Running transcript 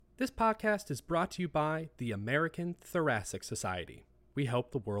This podcast is brought to you by the American Thoracic Society. We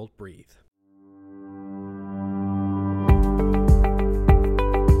help the world breathe.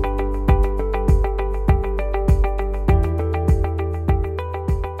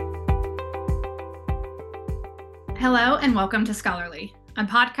 Hello and welcome to Scholarly, a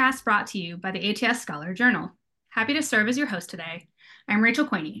podcast brought to you by the ATS Scholar Journal. Happy to serve as your host today. I'm Rachel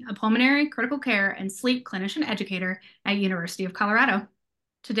Quaney, a pulmonary, critical care, and sleep clinician educator at University of Colorado.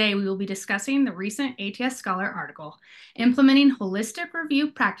 Today, we will be discussing the recent ATS Scholar article, Implementing Holistic Review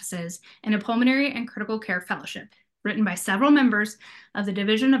Practices in a Pulmonary and Critical Care Fellowship, written by several members of the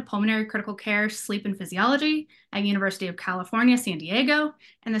Division of Pulmonary Critical Care, Sleep and Physiology at University of California, San Diego,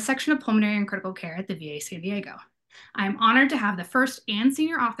 and the Section of Pulmonary and Critical Care at the VA San Diego. I am honored to have the first and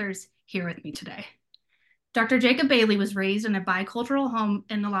senior authors here with me today. Dr. Jacob Bailey was raised in a bicultural home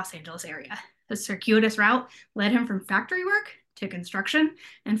in the Los Angeles area. A circuitous route led him from factory work to construction,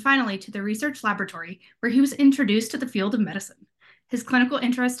 and finally to the research laboratory, where he was introduced to the field of medicine. His clinical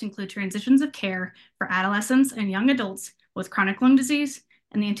interests include transitions of care for adolescents and young adults with chronic lung disease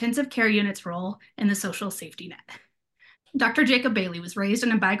and the intensive care unit's role in the social safety net. Dr. Jacob Bailey was raised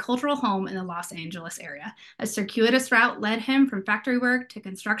in a bicultural home in the Los Angeles area. A circuitous route led him from factory work to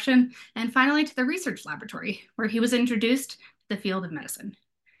construction, and finally to the research laboratory, where he was introduced to the field of medicine.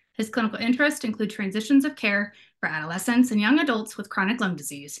 His clinical interests include transitions of care for adolescents and young adults with chronic lung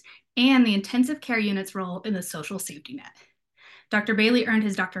disease and the intensive care unit's role in the social safety net. Dr. Bailey earned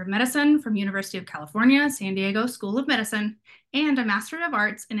his Doctor of Medicine from University of California, San Diego School of Medicine, and a Master of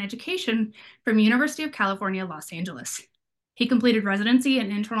Arts in Education from University of California, Los Angeles. He completed residency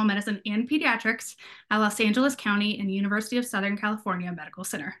in internal medicine and pediatrics at Los Angeles County and University of Southern California Medical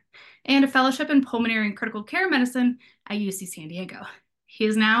Center, and a fellowship in pulmonary and critical care medicine at UC San Diego. He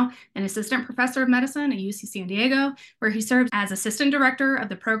is now an assistant professor of medicine at UC San Diego, where he serves as assistant director of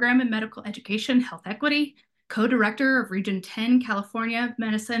the program in medical education health equity, co-director of Region 10 California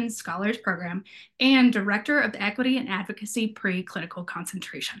Medicine Scholars Program, and director of the Equity and Advocacy Preclinical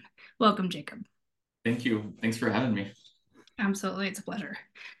Concentration. Welcome, Jacob. Thank you. Thanks for having me. Absolutely, it's a pleasure.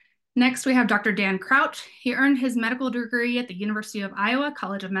 Next, we have Dr. Dan Crouch. He earned his medical degree at the University of Iowa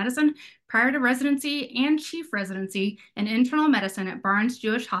College of Medicine prior to residency and chief residency in internal medicine at Barnes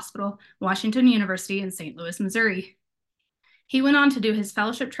Jewish Hospital, Washington University in St. Louis, Missouri. He went on to do his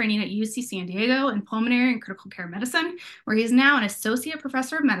fellowship training at UC San Diego in pulmonary and critical care medicine, where he is now an associate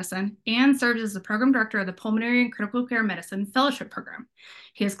professor of medicine and serves as the program director of the Pulmonary and Critical Care Medicine Fellowship Program.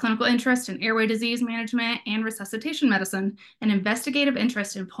 He has clinical interest in airway disease management and resuscitation medicine, and investigative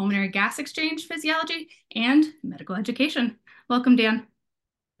interest in pulmonary gas exchange physiology and medical education. Welcome, Dan.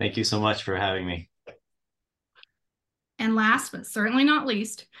 Thank you so much for having me. And last, but certainly not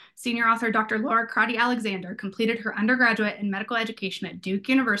least, senior author Dr. Laura Crotty-Alexander completed her undergraduate in medical education at Duke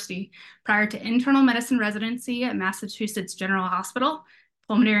University prior to internal medicine residency at Massachusetts General Hospital,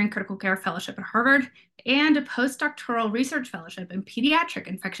 pulmonary and critical care fellowship at Harvard, and a postdoctoral research fellowship in pediatric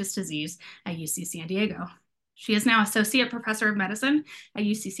infectious disease at UC San Diego. She is now associate professor of medicine at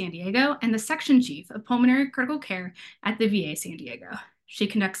UC San Diego and the section chief of pulmonary critical care at the VA San Diego. She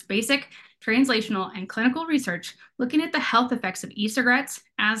conducts basic, translational, and clinical research looking at the health effects of e-cigarettes,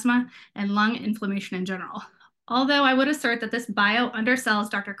 asthma, and lung inflammation in general. Although I would assert that this bio undersells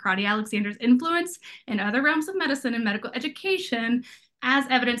Dr. Crotty-Alexander's influence in other realms of medicine and medical education, as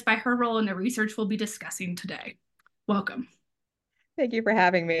evidenced by her role in the research we'll be discussing today. Welcome. Thank you for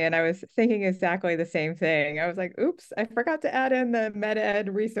having me. And I was thinking exactly the same thing. I was like, oops, I forgot to add in the med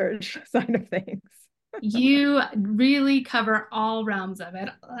ed research side of things. You really cover all realms of it.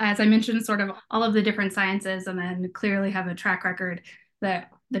 As I mentioned, sort of all of the different sciences, and then clearly have a track record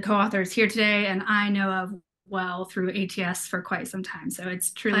that the co-authors here today and I know of well through ATS for quite some time. So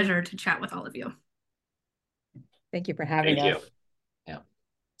it's truly a pleasure to chat with all of you. Thank you for having us. Yeah.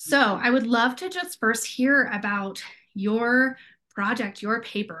 So I would love to just first hear about your project, your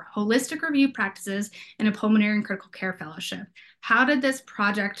paper, Holistic Review Practices in a Pulmonary and Critical Care Fellowship. How did this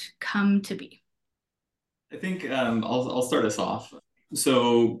project come to be? I think I'll start us off.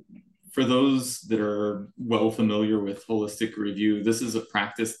 So for those that are well familiar with holistic review, this is a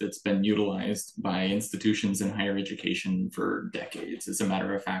practice that's been utilized by institutions in higher education for decades. As a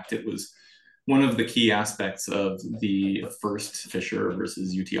matter of fact, it was one of the key aspects of the first Fisher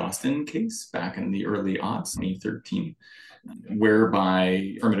versus UT Austin case back in the early aughts, 2013,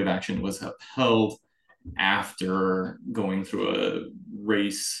 whereby affirmative action was upheld after going through a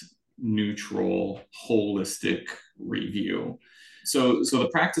race neutral, holistic review. So the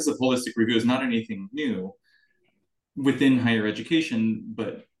practice of holistic review is not anything new within higher education,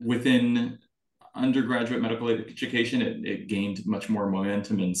 but within undergraduate medical education, it gained much more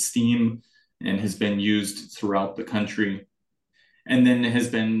momentum and steam and has been used throughout the country, and then has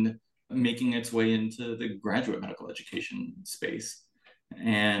been making its way into the graduate medical education space.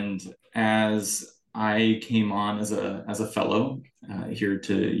 And as I came on as a fellow here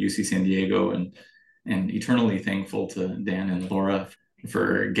to UC San Diego, and eternally thankful to Dan and Laura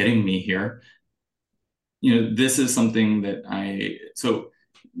for getting me here. This is something that I'm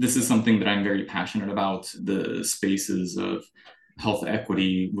very passionate about, the spaces of health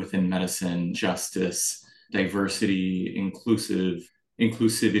equity within medicine, justice, diversity,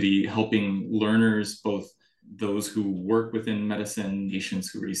 inclusivity, helping learners, both those who work within medicine, patients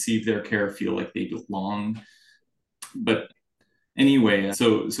who receive their care feel like they belong. But anyway,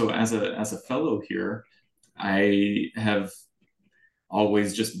 so as a fellow here, I have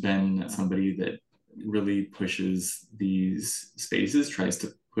always just been somebody that really pushes these spaces, tries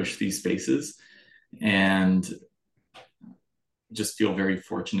to push these spaces, and just feel very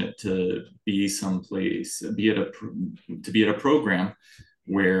fortunate to be someplace, to be at a program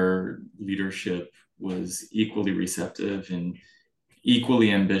where leadership was equally receptive and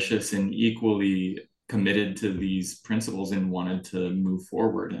equally ambitious and equally committed to these principles and wanted to move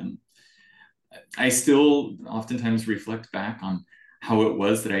forward. And I still oftentimes reflect back on how it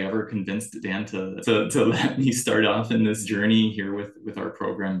was that I ever convinced Dan to let me start off in this journey here with our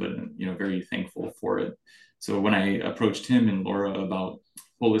program, but very thankful for it. So when I approached him and Laura about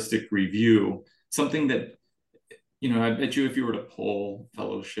holistic review, something that, I bet you if you were to poll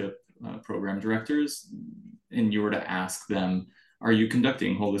fellowship program directors and you were to ask them, are you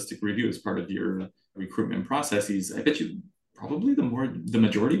conducting holistic review as part of your recruitment processes? I bet you probably the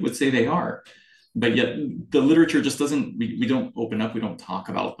majority would say they are. But yet the literature just doesn't, we don't open up, we don't talk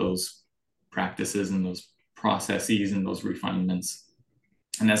about those practices and those processes and those refinements.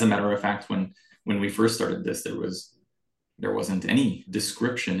 And as a matter of fact, when we first started this, there wasn't any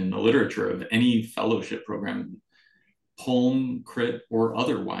description in the literature of any fellowship program, Pulm, Crit, or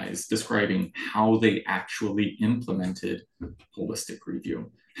otherwise, describing how they actually implemented holistic review,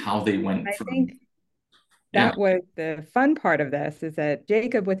 how they went I from... think that was the fun part of this, is that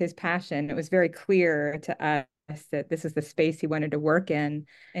Jacob, with his passion, it was very clear to us that this is the space he wanted to work in.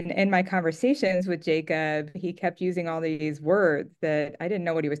 And in my conversations with Jacob, he kept using all these words that I didn't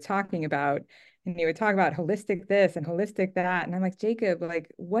know what he was talking about. And he would talk about holistic this and holistic that. And I'm like, Jacob,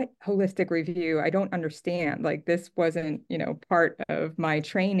 like, what holistic review? I don't understand. Like, this wasn't, part of my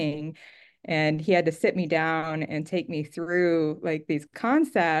training. And he had to sit me down and take me through like these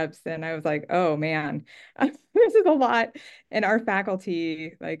concepts. And I was like, oh man, this is a lot. And our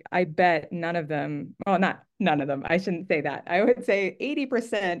faculty, like, I bet none of them, well, not none of them, I shouldn't say that. I would say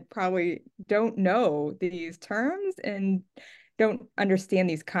 80% probably don't know these terms and don't understand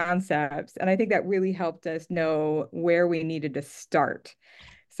these concepts. And I think that really helped us know where we needed to start.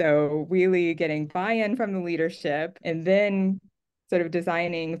 So really getting buy-in from the leadership, and then sort of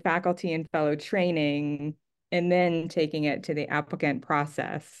designing faculty and fellow training, and then taking it to the applicant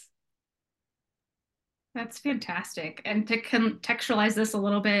process. That's fantastic. And to contextualize this a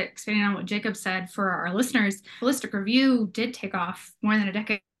little bit, expanding on what Jacob said for our listeners, holistic review did take off more than a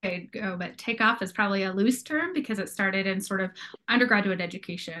decade ago, but take off is probably a loose term because it started in sort of undergraduate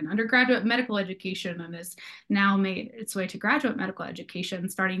education, undergraduate medical education, and has now made its way to graduate medical education,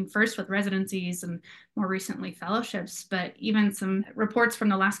 starting first with residencies and more recently fellowships. But even some reports from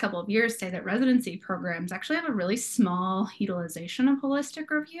the last couple of years say that residency programs actually have a really small utilization of holistic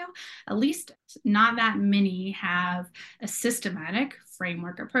review. At least not that many have a systematic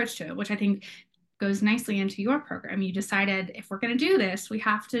framework approach to it, which I think goes nicely into your program. You decided, if we're going to do this, we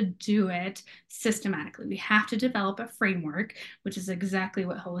have to do it systematically. We have to develop a framework, which is exactly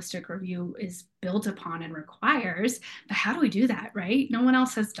what holistic review is built upon and requires. But how do we do that, right? No one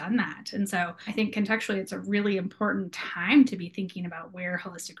else has done that. And so I think contextually, it's a really important time to be thinking about where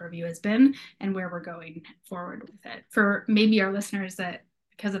holistic review has been and where we're going forward with it. For maybe our listeners that,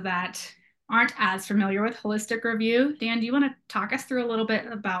 because of that, aren't as familiar with holistic review, Dan, do you want to talk us through a little bit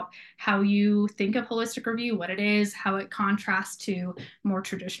about how you think of holistic review, what it is, how it contrasts to more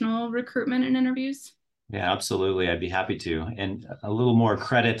traditional recruitment and interviews? Yeah, absolutely. I'd be happy to. And a little more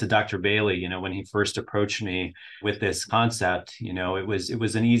credit to Dr. Bailey, when he first approached me with this concept, it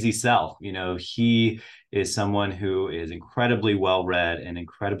was an easy sell. He is someone who is incredibly well-read and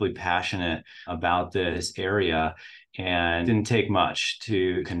incredibly passionate about this area. And it didn't take much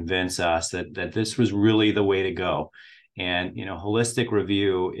to convince us that this was really the way to go. And, holistic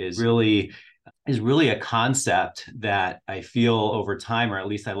review is really is really a concept that I feel over time, or at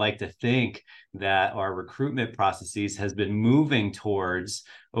least I like to think that our recruitment processes has been moving towards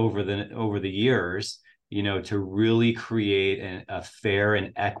over the years, to really create a fair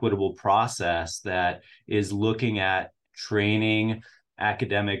and equitable process that is looking at training,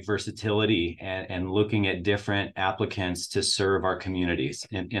 academic versatility, and looking at different applicants to serve our communities.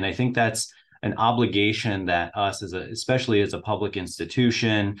 And I think that's an obligation that us, especially as a public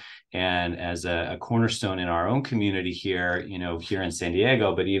institution and as a cornerstone in our own community here, here in San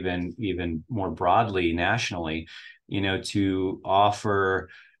Diego, but even more broadly nationally, to offer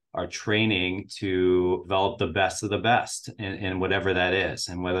our training to develop the best of the best in whatever that is,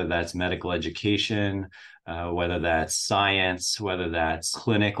 and whether that's medical education, whether that's science, whether that's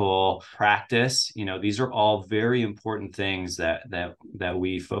clinical practice. These are all very important things that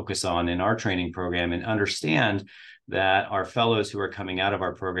we focus on in our training program, and understand that our fellows who are coming out of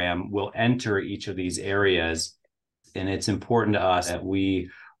our program will enter each of these areas. And it's important to us that we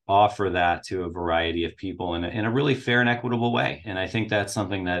offer that to a variety of people in a really fair and equitable way. And I think that's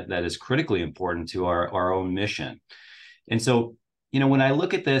something that is critically important to our own mission. And so, when I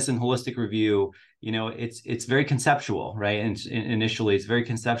look at this in holistic review, it's very conceptual, right? And initially it's very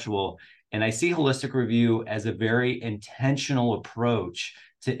conceptual. And I see holistic review as a very intentional approach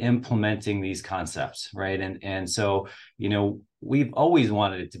to implementing these concepts, right? And so, we've always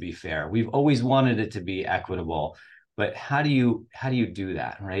wanted it to be fair. We've always wanted it to be equitable. But how do you do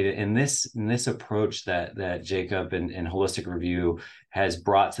that, right? In this approach that Jacob and holistic review has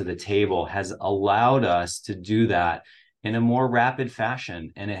brought to the table has allowed us to do that in a more rapid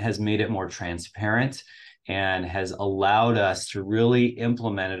fashion, and it has made it more transparent, and has allowed us to really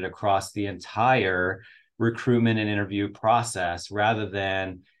implement it across the entire recruitment and interview process, rather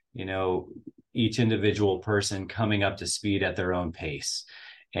than each individual person coming up to speed at their own pace.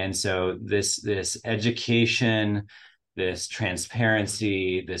 And so this education, this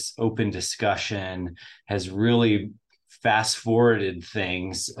transparency, this open discussion has really fast forwarded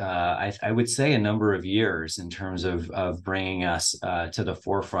things, I would say, a number of years in terms of bringing us to the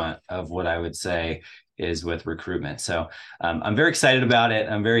forefront of what I would say is with recruitment. So I'm very excited about it.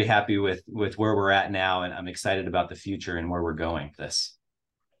 I'm very happy with where we're at now, and I'm excited about the future and where we're going with this.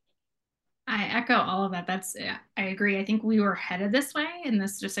 I echo all of that. I agree. I think we were headed this way, and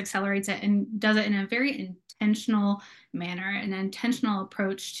this just accelerates it and does it in a very intentional manner, an intentional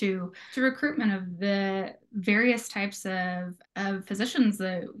approach to recruitment of the various types of physicians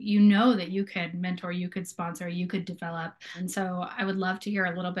that that you could mentor, you could sponsor, you could develop. And so I would love to hear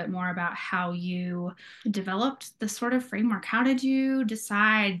a little bit more about how you developed this sort of framework. How did you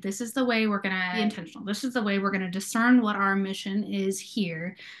decide this is the way we're going to be intentional? This is the way we're going to discern what our mission is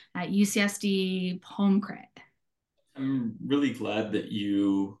here at UCSD Home Crit? I'm really glad that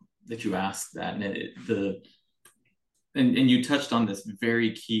you asked that, and you touched on this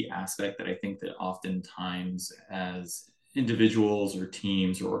very key aspect that I think that oftentimes, as individuals or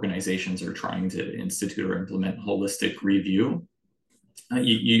teams or organizations are trying to institute or implement holistic review,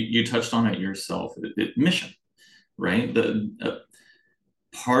 you touched on it yourself, mission, right? The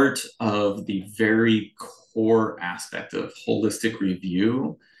part of the very core aspect of holistic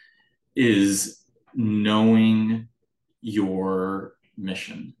review is knowing your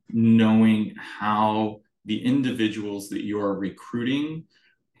mission, knowing how the individuals that you are recruiting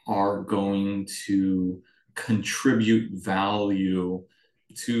are going to contribute value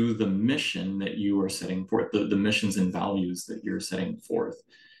to the mission that you are setting forth, the missions and values that you're setting forth.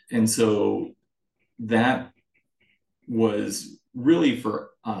 And so that was really,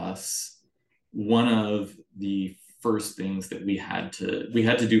 for us, one of the first things that we had to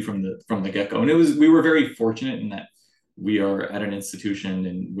do from the get-go. And we were very fortunate in that we are at an institution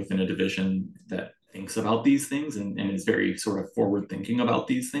and within a division that thinks about these things and is very sort of forward thinking about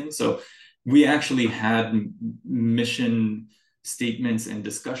these things. So we actually had mission statements and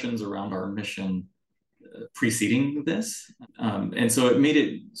discussions around our mission preceding this. And so it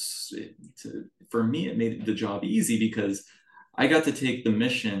made for me, it made the job easy, because I got to take the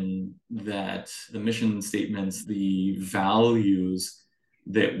mission statements, the values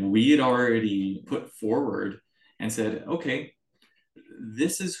that we had already put forward, and said, okay,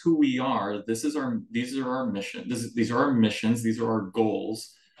 this is who we are. These are our mission. These are our missions. These are our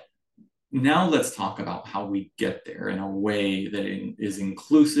goals. Now let's talk about how we get there in a way that is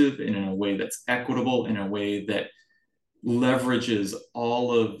inclusive, and in a way that's equitable, in a way that leverages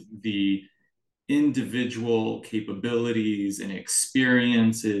all of the individual capabilities and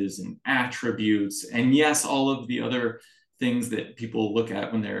experiences and attributes, and yes, all of the other things that people look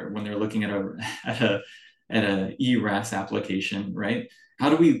at when they're looking at a ERAS application, right? how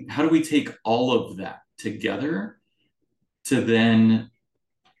do we take all of that together to then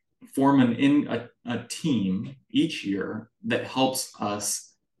form a team each year that helps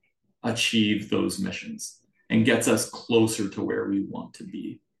us achieve those missions and gets us closer to where we want to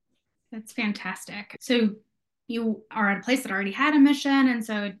be. That's fantastic. So you are at a place that already had a mission, and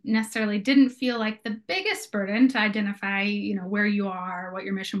so it necessarily didn't feel like the biggest burden to identify, where you are, what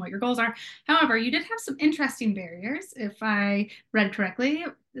your mission, what your goals are. However, you did have some interesting barriers. If I read correctly,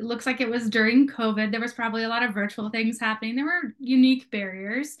 it looks like it was during COVID. There was probably a lot of virtual things happening. There were unique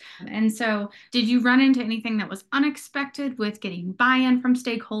barriers. And so did you run into anything that was unexpected with getting buy-in from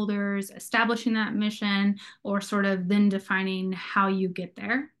stakeholders, establishing that mission, or sort of then defining how you get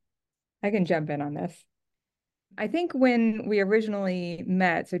there? I can jump in on this. I think when we originally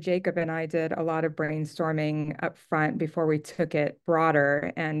met, so Jacob and I did a lot of brainstorming up front before we took it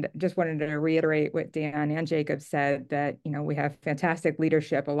broader, and just wanted to reiterate what Dan and Jacob said, that, we have fantastic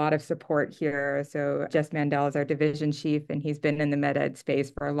leadership, a lot of support here. So Jess Mandel is our division chief, and he's been in the med ed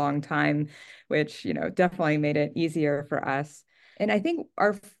space for a long time, which, definitely made it easier for us. And I think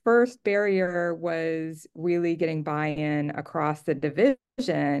our first barrier was really getting buy-in across the division.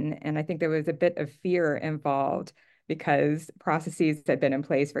 And I think there was a bit of fear involved because processes had been in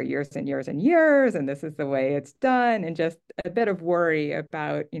place for years and years and years, and this is the way it's done, and just a bit of worry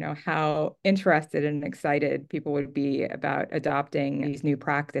about, how interested and excited people would be about adopting these new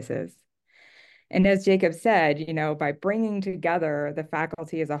practices. And as Jacob said, by bringing together the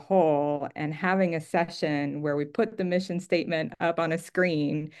faculty as a whole and having a session where we put the mission statement up on a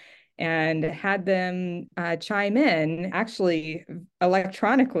screen and had them chime in actually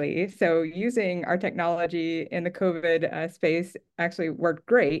electronically. So using our technology in the COVID space actually worked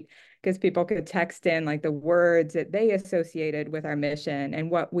great, because people could text in like the words that they associated with our mission and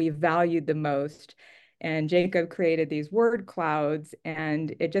what we valued the most. And Jacob created these word clouds,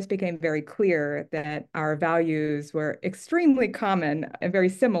 and it just became very clear that our values were extremely common and very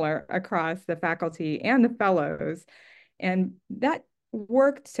similar across the faculty and the fellows. And that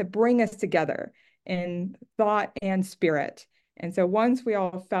worked to bring us together in thought and spirit. And so once we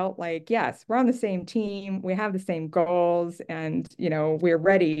all felt like, yes, we're on the same team, we have the same goals, and, we're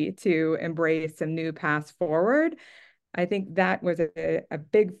ready to embrace some new paths forward, I think that was a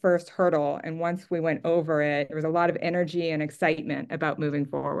big first hurdle. And once we went over it, there was a lot of energy and excitement about moving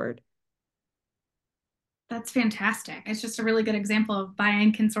forward. That's fantastic. It's just a really good example of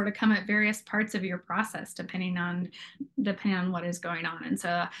buy-in can sort of come at various parts of your process depending on what is going on. And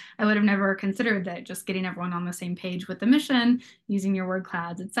so I would have never considered that just getting everyone on the same page with the mission, using your word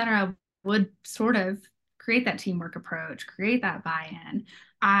clouds, et cetera, would sort of create that teamwork approach, create that buy-in.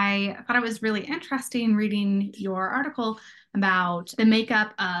 I thought it was really interesting reading your article about the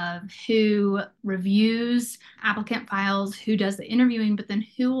makeup of who reviews applicant files, who does the interviewing, but then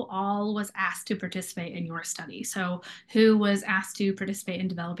who all was asked to participate in your study. So who was asked to participate in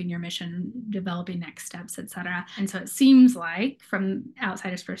developing your mission, developing next steps, et cetera. And so it seems like, from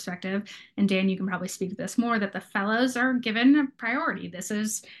outsider's perspective, and Dan, you can probably speak to this more, that the fellows are given a priority. This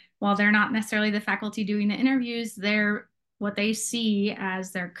is, while they're not necessarily the faculty doing the interviews, they're what they see as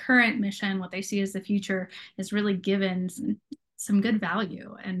their current mission, what they see as the future, is really given some good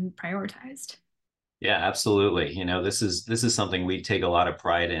value and prioritized. Yeah, absolutely. This is something we take a lot of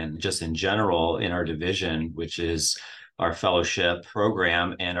pride in, just in general in our division, which is our fellowship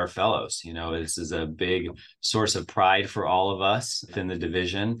program and our fellows. This is a big source of pride for all of us within the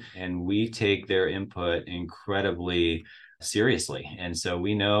division, and we take their input incredibly seriously. And so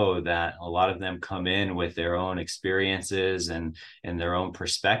we know that a lot of them come in with their own experiences and their own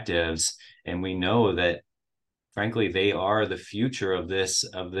perspectives. And we know that, frankly, they are the future of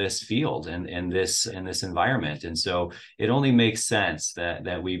this field and this environment. And so it only makes sense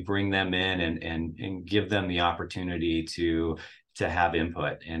that we bring them in and give them the opportunity to have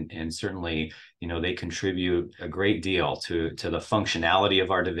input. And certainly, they contribute a great deal to the functionality of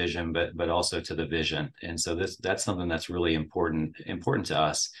our division, but also to the vision. And so that's something that's really important to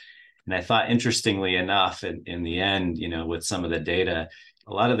us. And I thought, interestingly enough, in the end, with some of the data,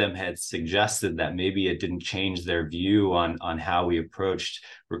 a lot of them had suggested that maybe it didn't change their view on how we approached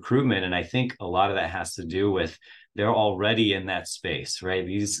recruitment. And I think a lot of that has to do with they're already in that space, right?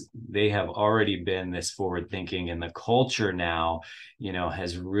 They have already been this forward thinking, and the culture now,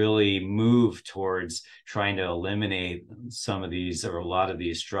 has really moved towards trying to eliminate some of these, or a lot of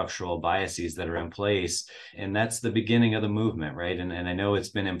these, structural biases that are in place. And that's the beginning of the movement, right? And I know it's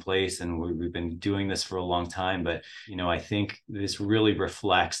been in place and we've been doing this for a long time, but, I think this really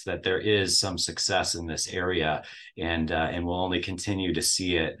reflects that there is some success in this area, and we'll only continue to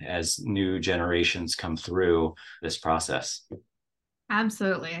see it as new generations come through this process.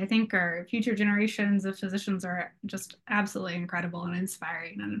 Absolutely. I think our future generations of physicians are just absolutely incredible and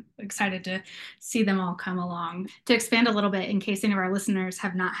inspiring. And I'm excited to see them all come along. To expand a little bit, in case any of our listeners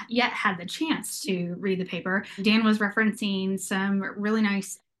have not yet had the chance to read the paper, Dan was referencing some really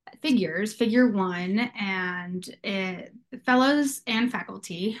nice figures. Figure 1, and fellows and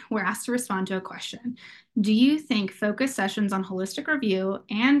faculty were asked to respond to a question. Do you think focus sessions on holistic review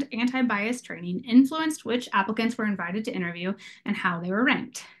and anti-bias training influenced which applicants were invited to interview and how they were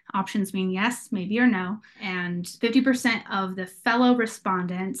ranked? Options mean yes, maybe, or no. And 50% of the fellow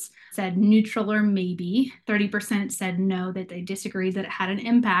respondents said neutral or maybe. 30% said no, that they disagreed that it had an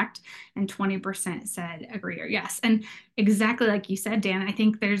impact. And 20% said agree or yes. And exactly like you said, Dan, I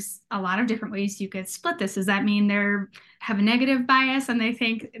think there's a lot of different ways you could split this. Does that mean they're have a negative bias and they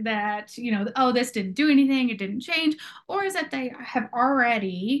think that, oh, this didn't do anything, it didn't change? Or is that they have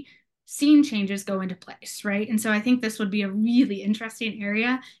already seen changes go into place, right? And so I think this would be a really interesting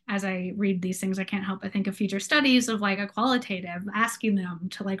area. As I read these things, I can't help but think of future studies of like a qualitative, asking them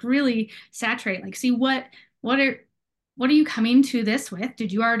to like really saturate, like see what are you coming to this with?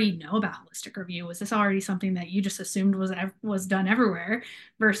 Did you already know about holistic review? Was this already something that you just assumed was done everywhere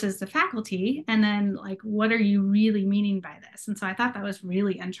versus the faculty? And then like, what are you really meaning by this? And so I thought that was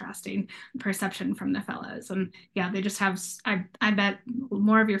really interesting perception from the fellows. And yeah, they just have, I bet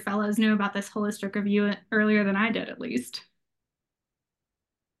more of your fellows knew about this holistic review earlier than I did, at least.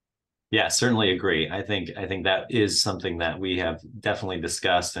 Yeah, certainly agree. I think that is something that we have definitely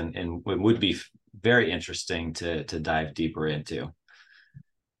discussed and would be very interesting to dive deeper into.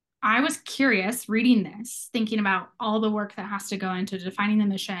 I was curious reading this, thinking about all the work that has to go into defining the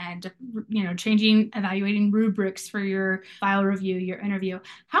mission, changing, evaluating rubrics for your file review, your interview.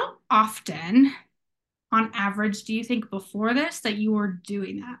 How often, on average, do you think before this that you were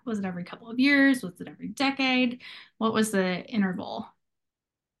doing that? Was it every couple of years? Was it every decade? What was the interval?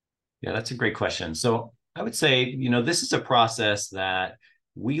 Yeah, that's a great question. So I would say, this is a process that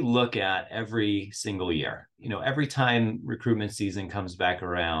we look at every single year. Every time recruitment season comes back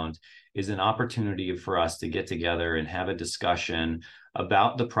around is an opportunity for us to get together and have a discussion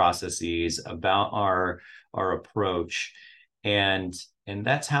about the processes, about our approach. And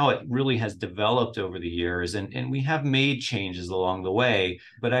that's how it really has developed over the years. And we have made changes along the way.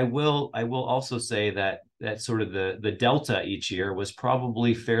 But I will also say that sort of the delta each year was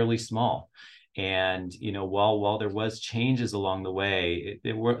probably fairly small. And while there was changes along the way,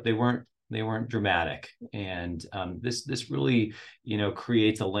 they weren't dramatic. And this really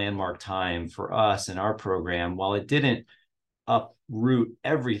creates a landmark time for us in our program. While it didn't uproot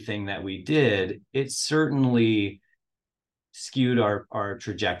everything that we did, it certainly skewed our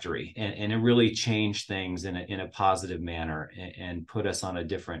trajectory and it really changed things in a positive manner and put us on a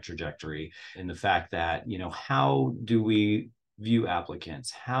different trajectory in the fact that how do we view applicants?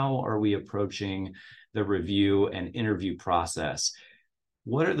 How are we approaching the review and interview process?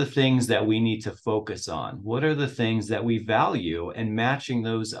 What are the things that we need to focus on? What are the things that we value, and matching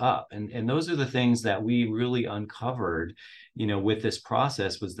those up? And those are the things that we really uncovered, with this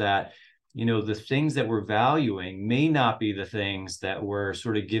process, was that the things that we're valuing may not be the things that we're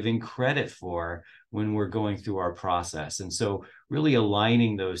sort of giving credit for when we're going through our process. And so really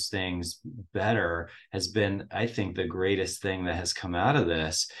aligning those things better has been, I think, the greatest thing that has come out of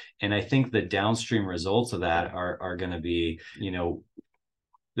this. And I think the downstream results of that are going to be,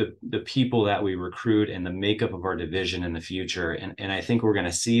 the people that we recruit and the makeup of our division in the future. And I think we're going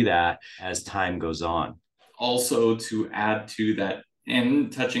to see that as time goes on. Also, to add to that,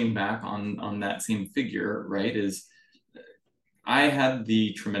 and touching back on that same figure, right, is I had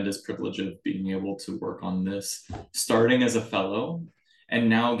the tremendous privilege of being able to work on this, starting as a fellow, and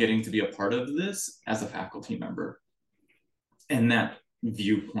now getting to be a part of this as a faculty member. And that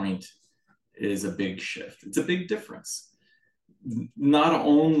viewpoint is a big shift. It's a big difference. Not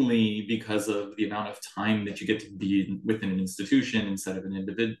only because of the amount of time that you get to be within an institution instead of an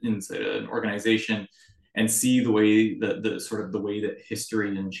individual, inside an organization, and see the way the sort of the way that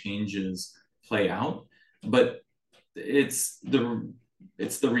history and changes play out, but it's the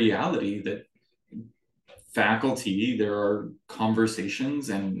reality that faculty, there are conversations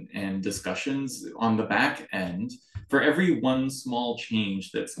and discussions on the back end for every one small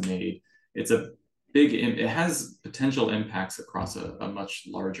change that's made. It has potential impacts across a much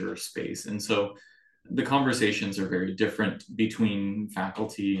larger space. And so the conversations are very different between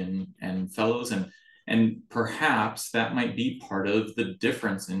faculty and fellows, and perhaps that might be part of the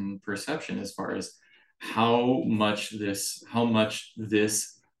difference in perception as far as how much this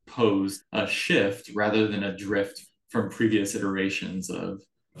posed a shift rather than a drift from previous iterations of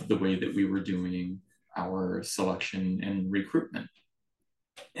the way that we were doing our selection and recruitment.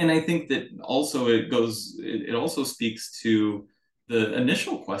 And I think that also it also speaks to the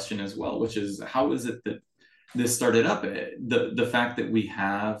initial question as well, which is how is it that this started up? The fact that we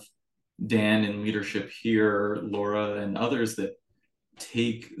have Dan in leadership here, Laura and others that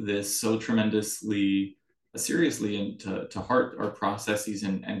take this so tremendously seriously and to heart our processes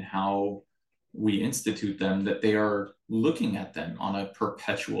and how we institute them, that they are looking at them on a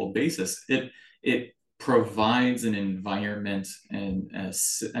perpetual basis. It provides an environment and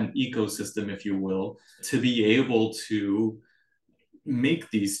an ecosystem, if you will, to be able to make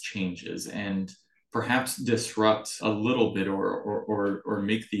these changes and perhaps disrupt a little bit or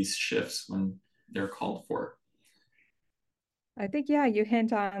make these shifts when they're called for. I think, yeah, you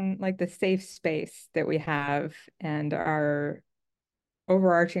hint on like the safe space that we have and our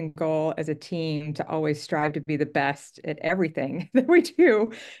overarching goal as a team to always strive to be the best at everything that we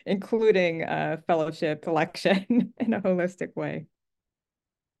do, including fellowship election in a holistic way.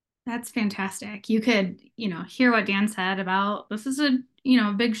 That's fantastic. You could, hear what Dan said about this is a,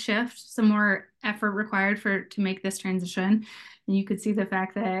 big shift, some more effort required to make this transition. And you could see the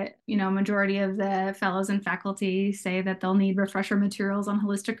fact that, majority of the fellows and faculty say that they'll need refresher materials on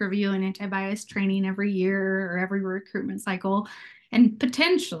holistic review and anti-bias training every year or every recruitment cycle, and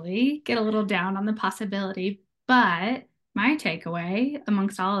potentially get a little down on the possibility. But my takeaway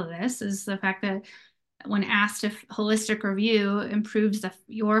amongst all of this is the fact that when asked if holistic review improves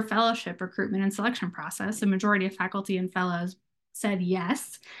your fellowship recruitment and selection process, the majority of faculty and fellows said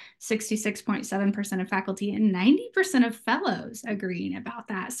yes, 66.7% of faculty and 90% of fellows agreeing about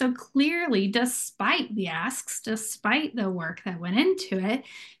that. So clearly, despite the asks, despite the work that went into it,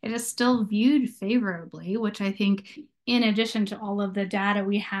 it is still viewed favorably, which I think, in addition to all of the data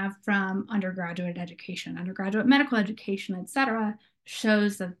we have from undergraduate education, undergraduate medical education, et cetera,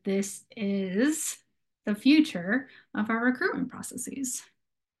 shows that this is the future of our recruitment processes.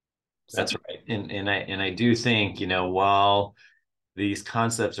 That's right. And I do think, while these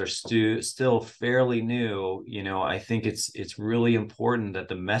concepts are still fairly new, I think it's really important that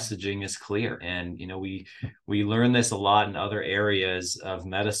the messaging is clear. And, we learn this a lot in other areas of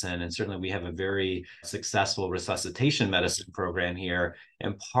medicine. And certainly we have a very successful resuscitation medicine program here.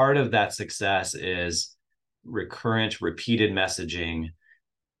 And part of that success is recurrent, repeated messaging.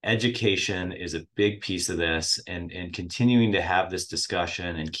 Education is a big piece of this, and continuing to have this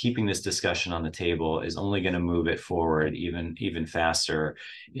discussion and keeping this discussion on the table is only going to move it forward even faster,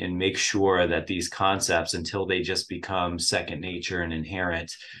 and make sure that these concepts, until they just become second nature and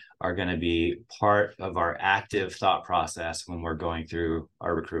inherent, are going to be part of our active thought process when we're going through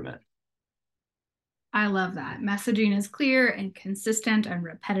our recruitment. I love that. Messaging is clear and consistent and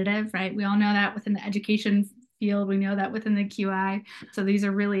repetitive, right? We all know that within the education field. We know that within the QI. So these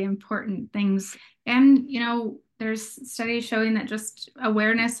are really important things. And, there's studies showing that just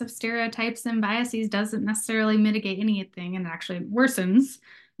awareness of stereotypes and biases doesn't necessarily mitigate anything, and actually worsens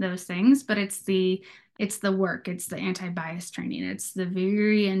those things. But it's the work, it's the anti-bias training, it's the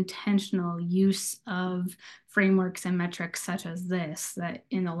very intentional use of frameworks and metrics such as this that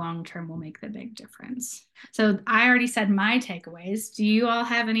in the long term will make the big difference. So I already said my takeaways. Do you all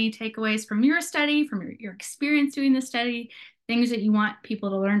have any takeaways from your study, from your experience doing the study, things that you want people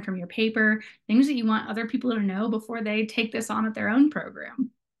to learn from your paper, things that you want other people to know before they take this on at their own program?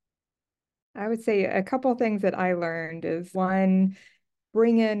 I would say a couple of things that I learned is, one,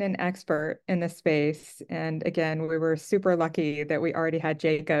 bring in an expert in the space. And again, we were super lucky that we already had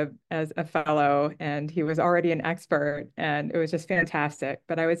Jacob as a fellow, and he was already an expert, and it was just fantastic.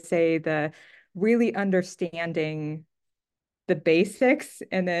 But I would say the really understanding the basics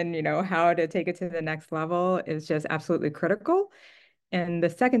and then, how to take it to the next level is just absolutely critical. And the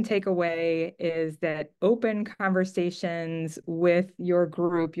second takeaway is that open conversations with your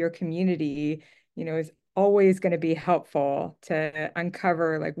group, your community, is always going to be helpful to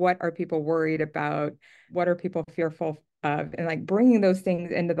uncover, like, what are people worried about? What are people fearful of? And like bringing those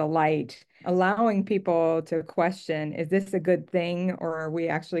things into the light, allowing people to question, is this a good thing, or are we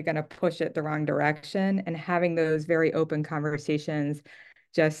actually going to push it the wrong direction? And having those very open conversations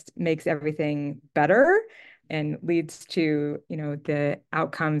just makes everything better and leads to, the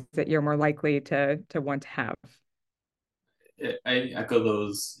outcomes that you're more likely to want to have. I echo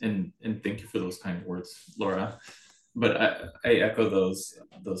those, and thank you for those kind words, Laura. But I echo those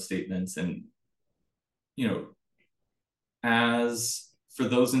statements, and as for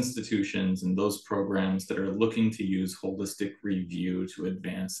those institutions and those programs that are looking to use holistic review to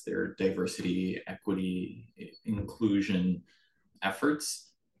advance their diversity, equity, inclusion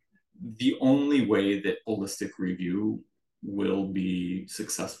efforts, the only way that holistic review will be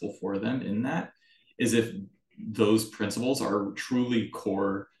successful for them in that is if those principles are truly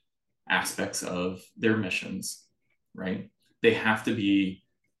core aspects of their missions, right? They have to be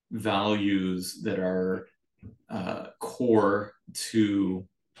values that are core to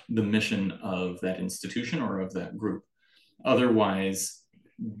the mission of that institution or of that group. Otherwise,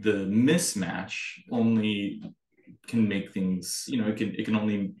 the mismatch only can make things, it can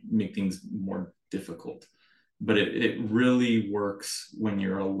only make things more difficult. But it really works when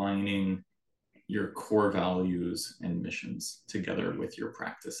you're aligning your core values and missions together with your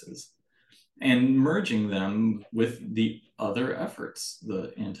practices and merging them with the other efforts,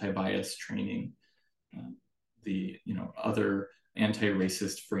 the anti-bias training, the other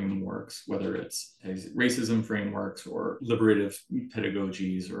anti-racist frameworks, whether it's racism frameworks or liberative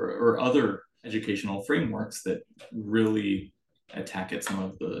pedagogies or other educational frameworks that really attack at some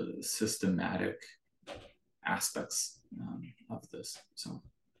of the systematic aspects of this. So.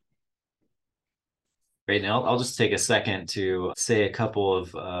 Great. Now I'll just take a second to say a couple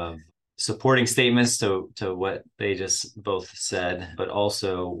of supporting statements to what they just both said, but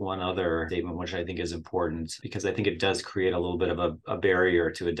also one other statement, which I think is important because I think it does create a little bit of a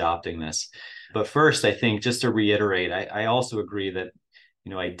barrier to adopting this. But first, I think just to reiterate, I also agree that,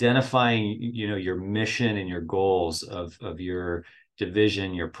 identifying, your mission and your goals of your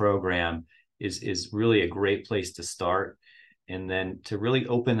division, your program is really a great place to start. And then to really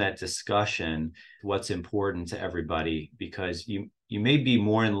open that discussion, what's important to everybody, because you may be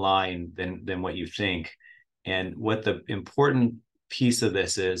more in line than what you think. And what the important piece of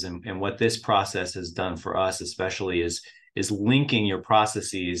this is, and what this process has done for us especially, is linking your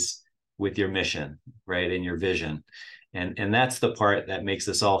processes with your mission, right, and your vision. And that's the part that makes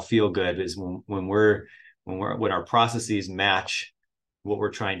us all feel good, is when our processes match what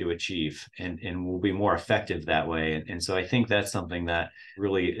we're trying to achieve, and we'll be more effective that way. And so I think that's something that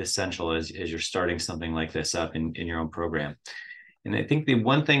really essential as you're starting something like this up in your own program. And I think the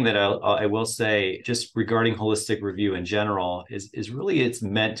one thing that I will say just regarding holistic review in general is really it's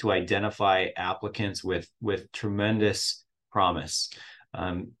meant to identify applicants with tremendous promise.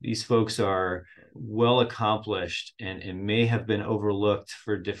 These folks are well accomplished and may have been overlooked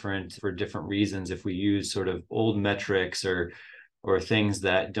for different reasons if we use sort of old metrics or things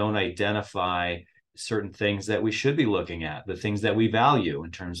that don't identify certain things that we should be looking at, the things that we value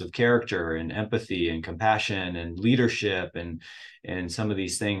in terms of character and empathy and compassion and leadership and some of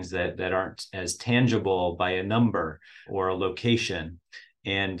these things that aren't as tangible by a number or a location.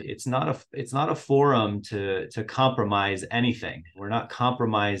 And it's not a forum to compromise anything. We're not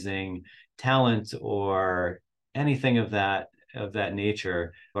compromising talent or anything of that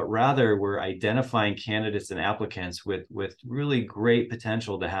nature, but rather we're identifying candidates and applicants with really great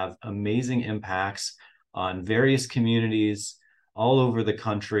potential to have amazing impacts on various communities all over the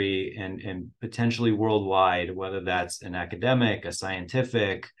country and potentially worldwide, whether that's an academic, a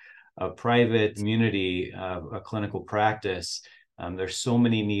scientific, a private community, a clinical practice. There's so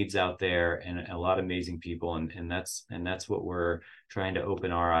many needs out there and a lot of amazing people, and that's what we're trying to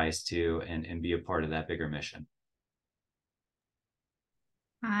open our eyes to and be a part of that bigger mission.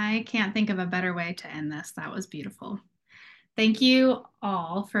 I can't think of a better way to end this. That was beautiful. Thank you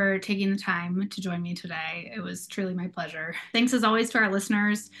all for taking the time to join me today. It was truly my pleasure. Thanks as always to our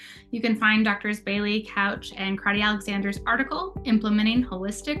listeners. You can find Drs. Bailey, Couch, and Crotty Alexander's article, Implementing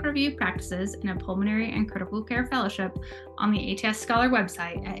Holistic Review Practices in a Pulmonary and Critical Care Fellowship, on the ATS Scholar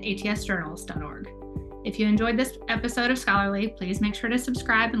website at atsjournals.org. If you enjoyed this episode of Scholarly, please make sure to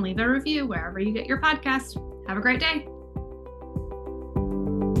subscribe and leave a review wherever you get your podcasts. Have a great day.